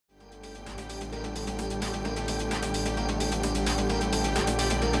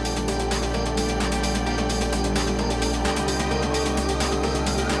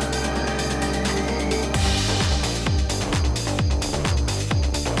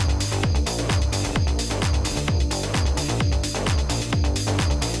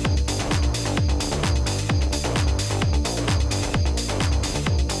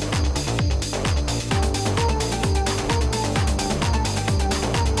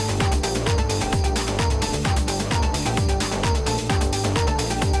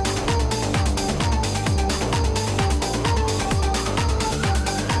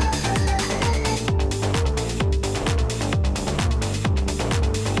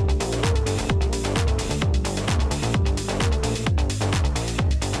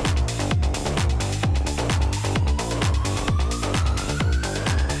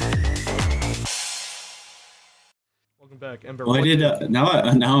Ember, why did now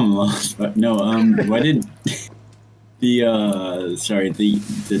I'm lost. But no, why did the sorry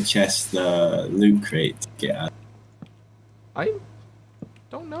the chest loot crate get out? I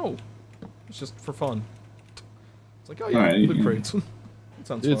don't know. It's just for fun. It's like, oh yeah, Right, loot crates. Sounds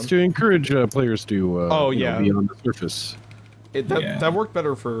fun. It's to encourage players to oh you yeah, know, be on the surface. That worked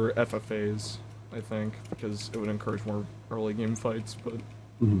better for FFAs, I think, because it would encourage more early game fights. But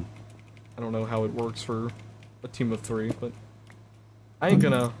I don't know how it works for a team of 3. But I ain't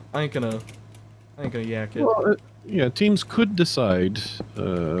gonna yak it. Well, yeah, teams could decide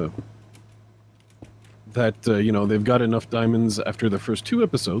that you know, they've got enough diamonds after the first 2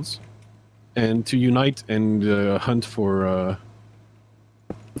 episodes, and to unite and hunt for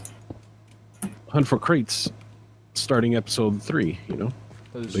crates starting episode 3. You know,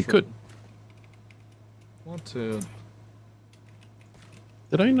 they could. Want to?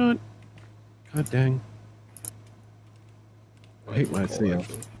 Did I not? God dang! I hate when I say that.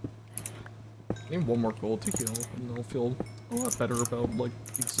 I need 1 more gold to heal, and I'll feel a lot better about like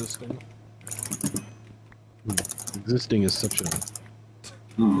existing. Existing is such a.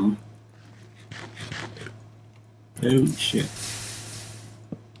 Oh shit!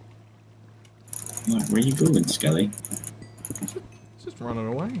 Where you going, Skelly? He's just running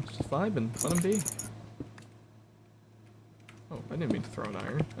away, just vibing. Let him be. Oh, I didn't mean to throw an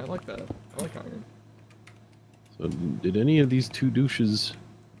iron. I like that. I like iron. So, did any of these 2 douches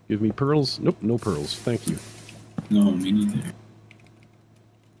give me pearls? Nope, no pearls. Thank you. No, me neither.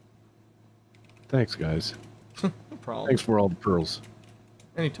 Thanks, guys. No problem. Thanks for all the pearls.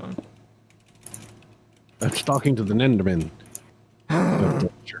 Anytime. I'm talking to the Nenderman.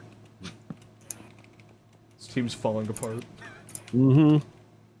 Sure. This team's falling apart.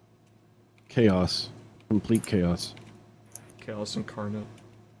 Chaos. Complete chaos. Chaos incarnate.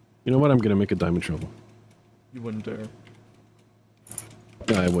 You know what? I'm gonna make a diamond shovel. You wouldn't dare.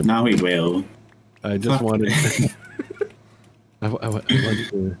 No, I wouldn't. Now we will. I just wanted... I wanted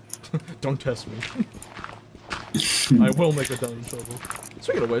to... Don't test me. I will make a diamond shovel.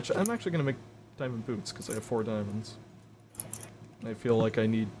 Speaking of which, I'm actually gonna make diamond boots, because I have 4 diamonds. And I feel like I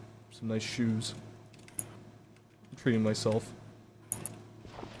need some nice shoes. I'm treating myself.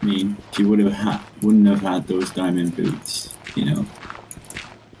 I mean, she wouldn't have had those diamond boots, you know.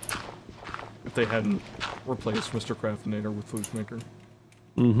 If they hadn't replaced Mr. Craftinator with Foosmaker.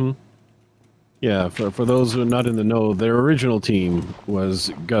 Yeah, for those who are not in the know, their original team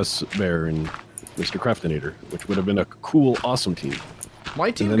was Gus, Bear, and Mr. Craftinator, which would have been a cool, awesome team. My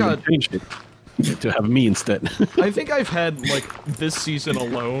team and then got... they changed it to have me instead. I think I've had, like, this season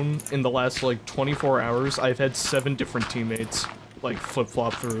alone, in the last, like, 24 hours, I've had 7 different teammates, like,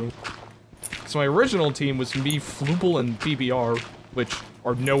 flip-flop through. So my original team was me, Flooble, and BBR, which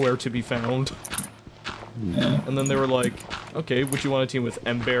are nowhere to be found. Yeah. And then they were like, okay, would you want a team with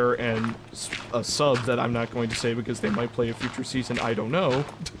Ember and a sub that I'm not going to say because they might play a future season, I don't know.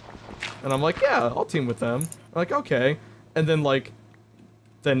 And I'm like, yeah, I'll team with them. I'm like, okay. And then, like,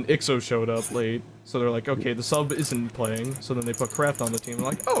 then Ixo showed up late, so they're like, okay, the sub isn't playing, so then they put Craft on the team. I'm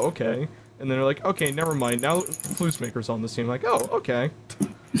like, oh, okay. And then they're like, okay, never mind, now Floosmaker's on this team. I'm like, oh, okay.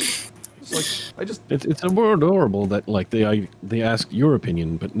 It's like, I just... It's more adorable that, like, they ask your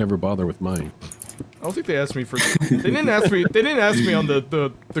opinion, but never bother with mine. I don't think they asked me for... They didn't ask me on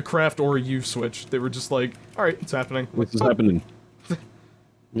the Craft or you switch. They were just like, alright, it's happening. What's happening?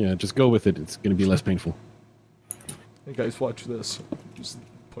 Yeah, just go with it. It's gonna be less painful. Hey guys, watch this. Just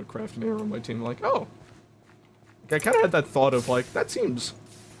put Craft and Arrow on my team, like, oh. Like, I kind of had that thought of, like, that seems...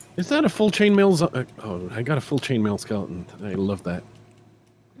 Is that a full chainmail? Oh, I got a full chainmail skeleton. I love that.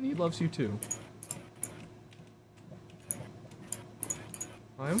 And he loves you too.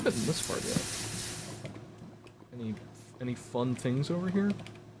 I haven't gotten this far yet. Any fun things over here?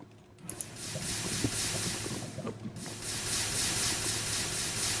 Nope.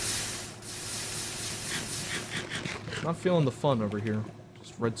 Not feeling the fun over here.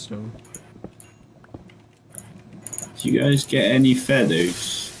 Just redstone. Do you guys get any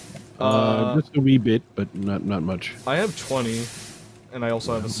feathers? Just a wee bit, but not much. I have 20, and I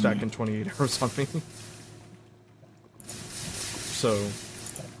also have a stack and 28 arrows on me. So...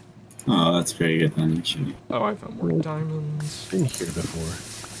 Oh, that's very good then, actually. Oh, I found more diamonds. Been here before.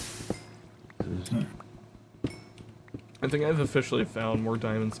 I think I've officially found more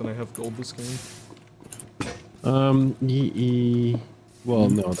diamonds than I have gold this game. Well,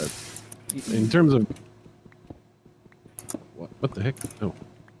 no, that... In terms of... What the heck? Oh.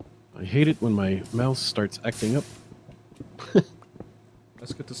 I hate it when my mouse starts acting up.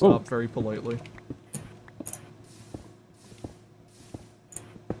 Ask it to stop very politely.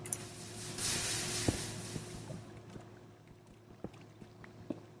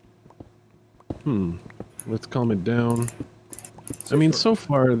 Let's calm it down. I mean, so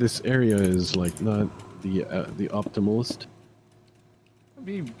far this area is like not the optimalist. I'd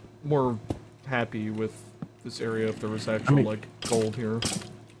be more happy with this area if there was actual like gold here.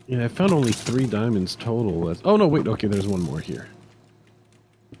 Yeah, I found only 3 diamonds total. Oh no, wait. Okay, there's one more here.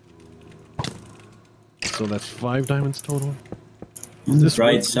 So that's 5 diamonds total. On the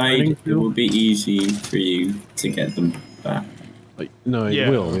bright side, it will be easy for you to get them back. No, it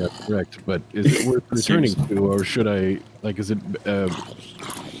will. Yeah, correct. But is it worth returning to, or should I? Like, is it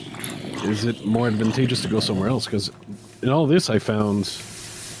more advantageous to go somewhere else? Because in all this, I found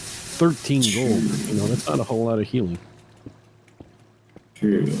 13 gold. You know, that's not a whole lot of healing.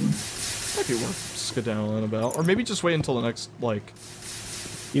 True. Might be worth skedaddling about, or maybe just wait until the next like.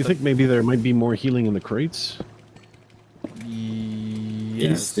 You think maybe there might be more healing in the crates?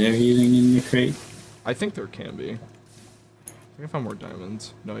 Yes. Is there healing in the crate? I think there can be. I think I found more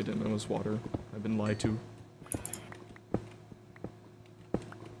diamonds. No, I didn't. It was water. I've been lied to.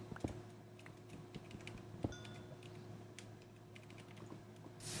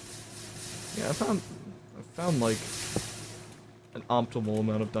 Yeah, I found like an optimal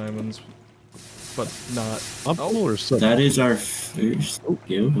amount of diamonds, but not optimal or sub. That is our first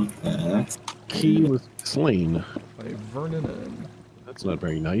skill. What the heck? He was slain by Vernon and. That's not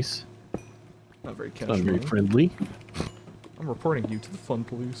very nice. Not very casual. Not very friendly. I'm reporting you to the fun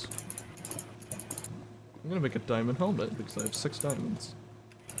police. I'm gonna make a diamond helmet because I have 6 diamonds.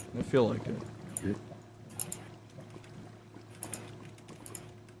 And I feel like it.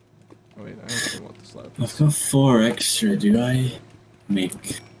 Oh wait, I actually want this lapis. I've got 4 extra. Do I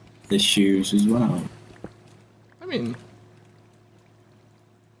make the shoes as well? I mean,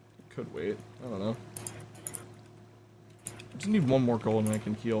 could wait. I don't know. I just need 1 more gold and I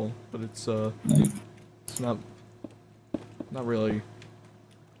can heal, but it's not really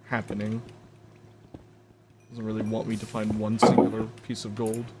happening. Doesn't really want me to find 1 singular piece of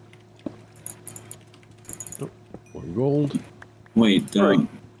gold. Oh, 1 gold. Wait, right.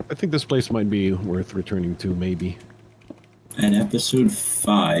 I think this place might be worth returning to, maybe. At episode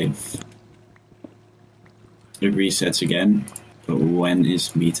 5, it resets again. But when is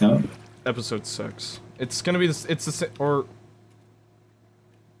meetup? Episode 6. It's gonna be this. It's the or.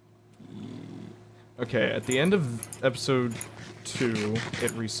 Okay, at the end of episode 2,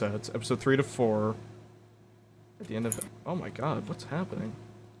 it resets. Episode 3 to 4. At the end of... Oh my god, what's happening?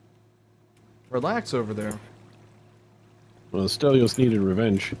 Relax over there. Well, Stelios needed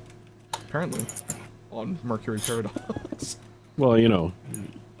revenge. Apparently. On Mercury Paradox. Well, you know.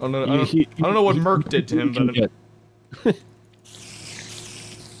 Oh, no, I don't know what Merc did to him, but...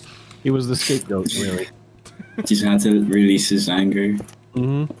 He was the scapegoat, really. Just had to release his anger.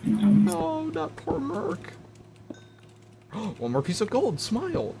 Mm-hmm. No, not poor Merc. 1 more piece of gold,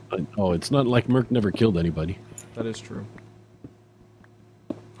 smile. Oh, it's not like Merc never killed anybody. That is true.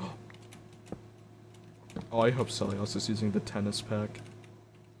 Oh, I hope Stelios is using the tennis pack.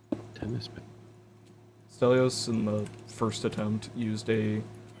 Tennis pack? Stelios in the first attempt used a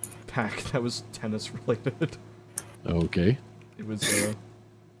pack that was tennis related. Okay. It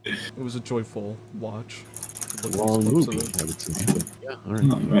was a joyful watch. Long movie, I would say. But yeah,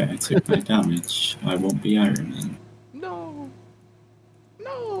 alright. Alright, I took my damage. I won't be Iron Man. No!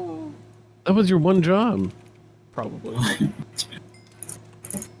 No! That was your one job. Probably.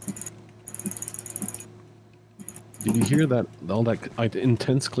 Did you hear that? All that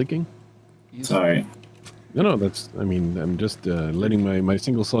intense clicking? Sorry. No, that's... I mean, I'm just letting my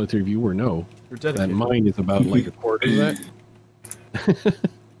single solitary viewer know that mine is about like a quarter of that.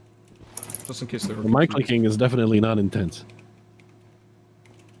 Just in case they were My clicking is definitely not intense.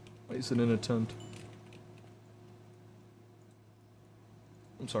 Why is it an attempt?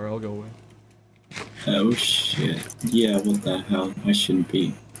 I'm sorry, I'll go away. Oh shit. Yeah, what the hell? I shouldn't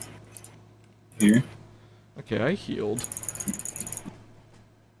be here. Okay, I healed.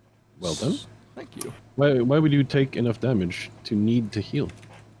 Well done. Thank you. Why would you take enough damage to need to heal?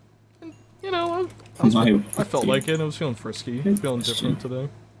 And, you know, I felt like it. I was feeling frisky. Feeling different today.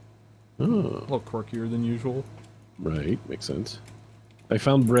 Oh. A little quirkier than usual. Right, makes sense. I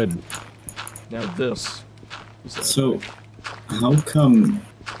found bread. Now this. So, how come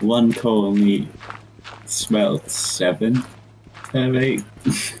 1 coal only smelled 7 out of 8?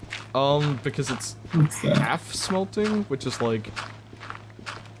 Because it's half smelting, which is like...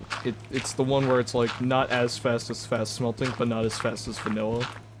 It's the one where it's like not as fast smelting, but not as fast as vanilla.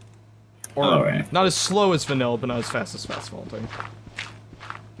 Or not as slow as vanilla, but not as fast smelting.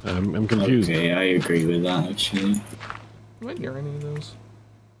 I'm confused. Okay, I agree with that actually. Am I near any of those?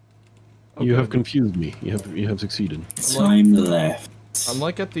 Okay. You have confused me. You have succeeded. Time left. I'm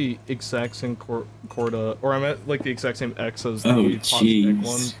like at the exact same Corda, or I'm at like the exact same X as the Oh, Punxsutawney jeez.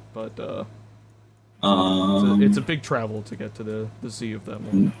 one, but it's a big travel to get to the Z of that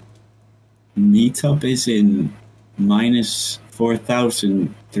one. Meetup is in minus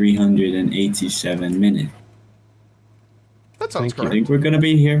 4,387 minutes. That sounds I correct. think we're gonna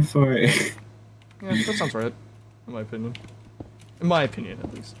be here for. Yeah, that sounds right. In my opinion. In my opinion,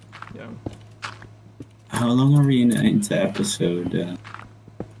 at least. Yeah. How long are we into episode?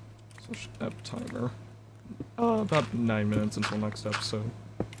 So ep timer. About 9 minutes until next episode.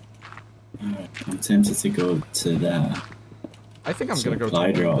 I'm tempted to go to that. I think I'm gonna go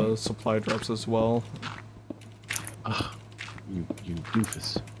Supply to drop. the supply drops as well. Ah, you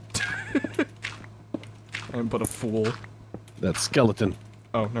doofus. I'm but a fool. That skeleton.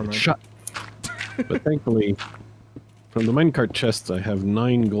 Oh, never mind. Shot. But thankfully, from the minecart chests, I have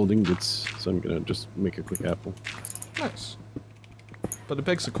 9 gold ingots, so I'm gonna just make a quick apple. Nice. But it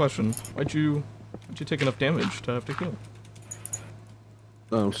begs the question: why'd you take enough damage to have to heal?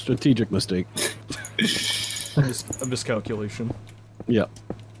 Oh, strategic mistake. A miscalculation. Yeah.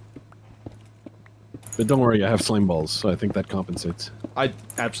 But don't worry, I have slime balls, so I think that compensates.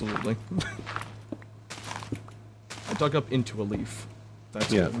 Absolutely. I dug up into a leaf.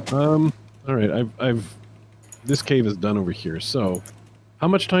 That's Yeah. good. All right. I've. This cave is done over here. So, how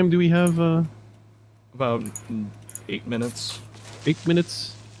much time do we have? About 8 minutes. 8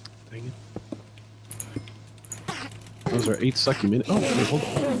 minutes. Dang it. Those are 8 sucky minutes. Oh, wait, hold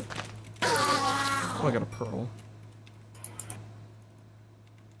on. Oh, I got a pearl.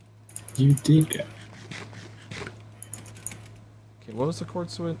 You did. Okay, what was the chord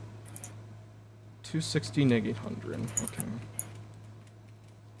to it? 260 neg 800. Okay.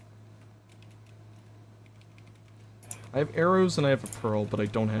 I have arrows and I have a pearl, but I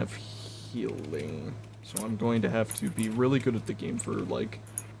don't have healing. So I'm going to have to be really good at the game for like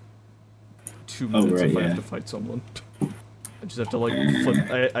 2 minutes if I have to fight someone. I just have to like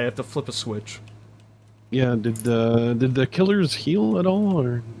flip. I have to flip a switch. Yeah. Did the killers heal at all,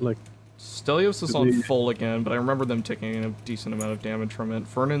 or like? Stelios is on full again, but I remember them taking a decent amount of damage from it.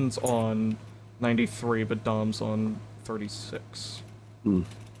 Vernon's on 93, but Dom's on 36. Hmm.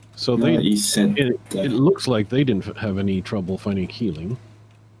 So You said it looks like they didn't have any trouble finding healing.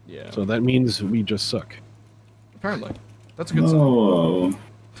 Yeah. So that means we just suck. Apparently. That's a good sign. Oh.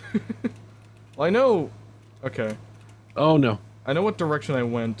 Well, I know... Okay. Oh no. I know what direction I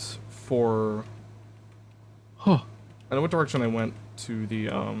went for... Huh. I know what direction I went to the,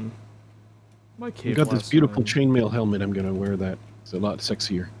 my cave You got this last beautiful time. chainmail helmet. I'm gonna wear that. It's a lot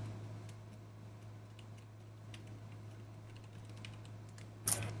sexier.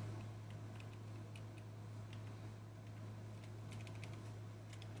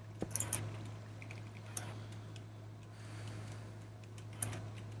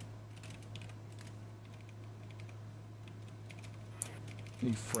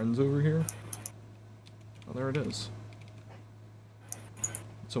 Any friends over here? Oh, there it is.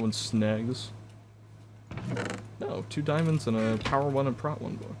 Someone snags. No, 2 diamonds and a power 1 and prot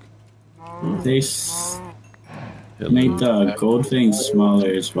 1 book. They made the gold thing smaller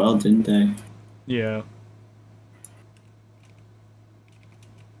as well, didn't they? Yeah.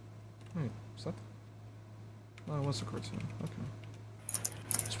 Wait, is that... Oh, it was the cartoon. Okay.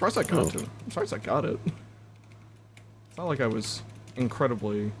 I'm surprised I got to. I'm surprised I got it. It's not like I was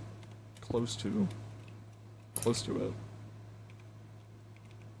incredibly close to it.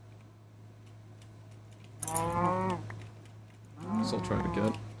 Still trying to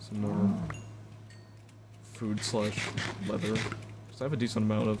get some more food / leather. Because I have a decent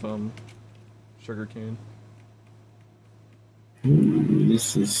amount of sugar cane. Ooh,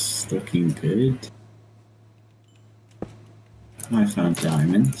 this is looking good. I found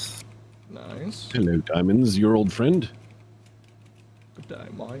diamonds. Nice. Hello, Diamonds, your old friend. Good day,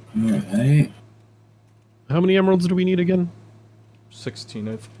 Mike. Alright. How many emeralds do we need again? 16,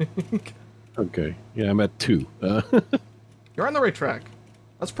 I think. Okay. Yeah, I'm at 2. You're on the right track.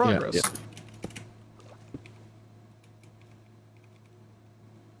 That's progress. Yeah.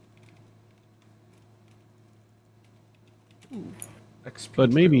 Ooh, XP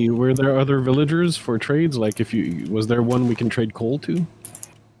But maybe trail. were there other villagers for trades? Like, was there one we can trade coal to?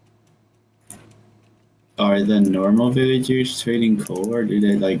 Are the normal villagers trading coal, or do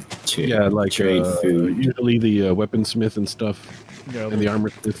they like trade food? Usually the weaponsmith and stuff, Yeah, and the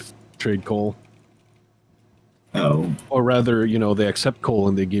armorsmith trade coal. Oh, Or rather, they accept coal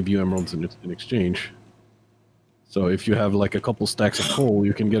and they give you emeralds in exchange. So if you have like a couple stacks of coal,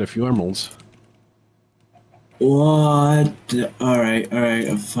 you can get a few emeralds. what? Alright,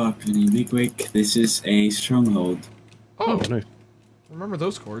 oh, fuck, I need to be quick. This is a stronghold. Oh, nice. Remember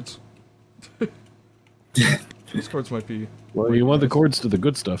those chords. Those chords might be... Well, you want the chords to the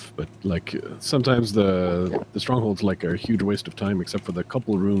good stuff, but like sometimes the strongholds like are a huge waste of time, except for the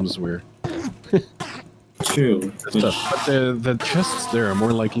couple rooms where. True. But the chests there are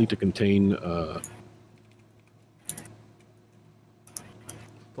more likely to contain.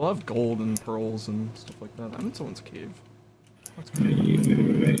 They'll have gold and pearls and stuff like that. I'm in someone's cave. That's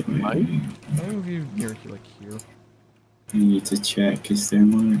Wait. I have you near like here. I need to check. Is there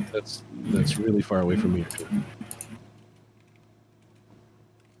more? That's really far away from me. I'm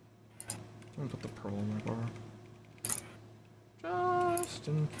gonna put the pearl in my bar. Just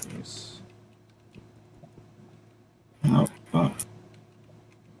in case. Oh, fuck.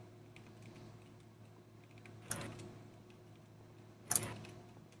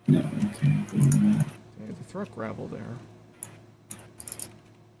 No, okay. Yeah, they throw gravel there.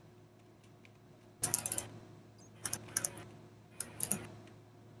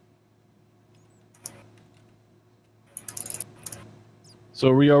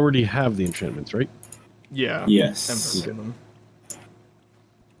 So we already have the enchantments, right? Yeah. Yes. I'm them.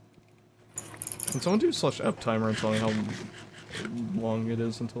 Can someone do /F timer and tell me how long it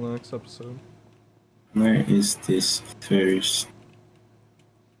is until the next episode? Where is this first?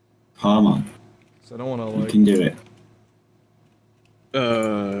 Come on. Because I don't want to, You like... can do it.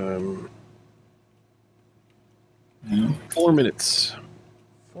 No. 4 minutes.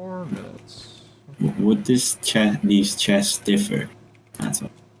 4 minutes. Would these chests differ? That's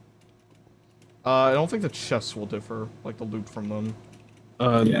all. I don't think the chests will differ, like the loot from them.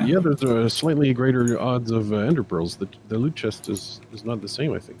 Yeah, there's a slightly greater odds of ender pearls. The loot chest is not the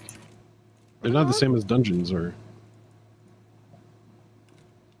same, I think. They're not the same as dungeons, or...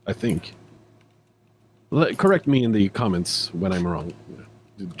 I think. Correct me in the comments when I'm wrong.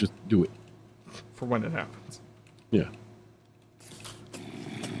 Just do it. For when it happens. Yeah.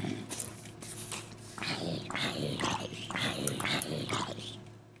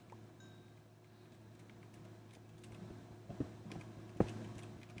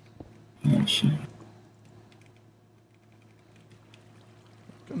 Oh shit.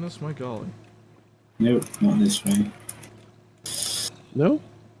 Goodness my golly. Nope, not this way. No?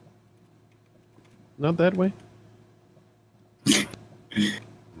 Not that way? Yeah,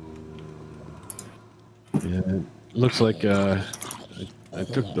 it looks like I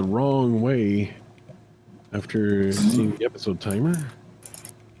took the wrong way after seeing the episode timer.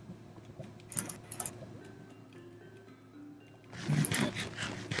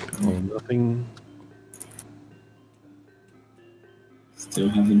 Oh, nothing. Still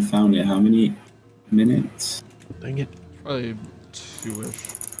haven't found it. How many minutes? Dang it. Probably 2-ish.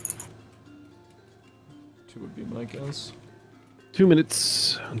 2 would be my guess. 2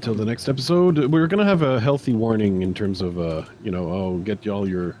 minutes until the next episode. We're gonna have a healthy warning in terms of, you know, oh, get all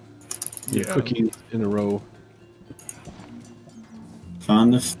your cookies in a row.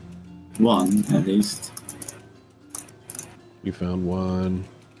 Found one, at least. You found one.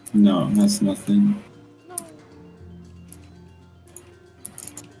 No, that's nothing.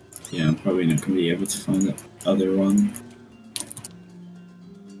 Yeah, I'm probably not going to be able to find the other one.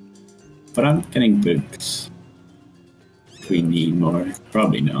 But I'm getting books. If we need more.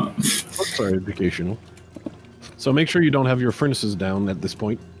 Probably not. Books are educational. So make sure you don't have your furnaces down at this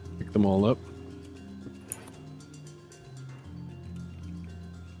point. Pick them all up.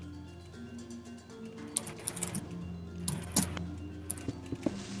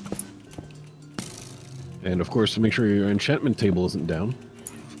 And of course, make sure your enchantment table isn't down.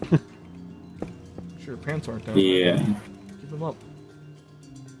 Sure, your pants aren't down. Yeah. Keep them up.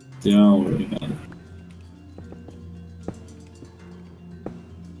 Don't worry about it.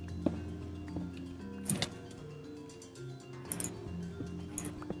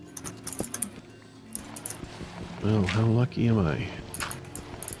 Well, how lucky am I?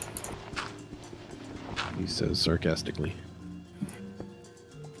 He says sarcastically.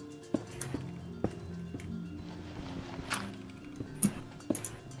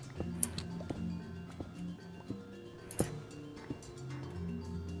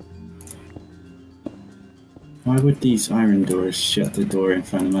 Why would these iron doors shut the door in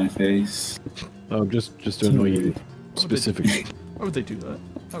front of my face? Oh, just to annoy you specifically. Why would they do that?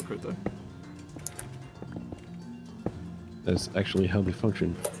 How could they? That's actually how they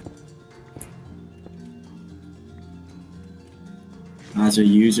function. As a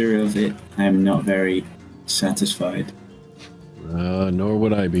user of it, I am not satisfied. Nor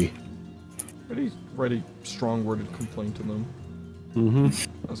would I be. Write a strong-worded complaint to them.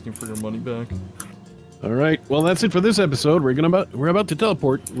 Mm-hmm. Asking for your money back. All right. Well, that's it for this episode. We're about to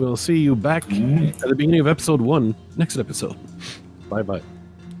teleport. We'll see you back at the beginning of episode 1 next episode. Bye-bye.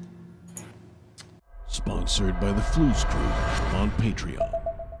 Sponsored by the Flues Crew on Patreon.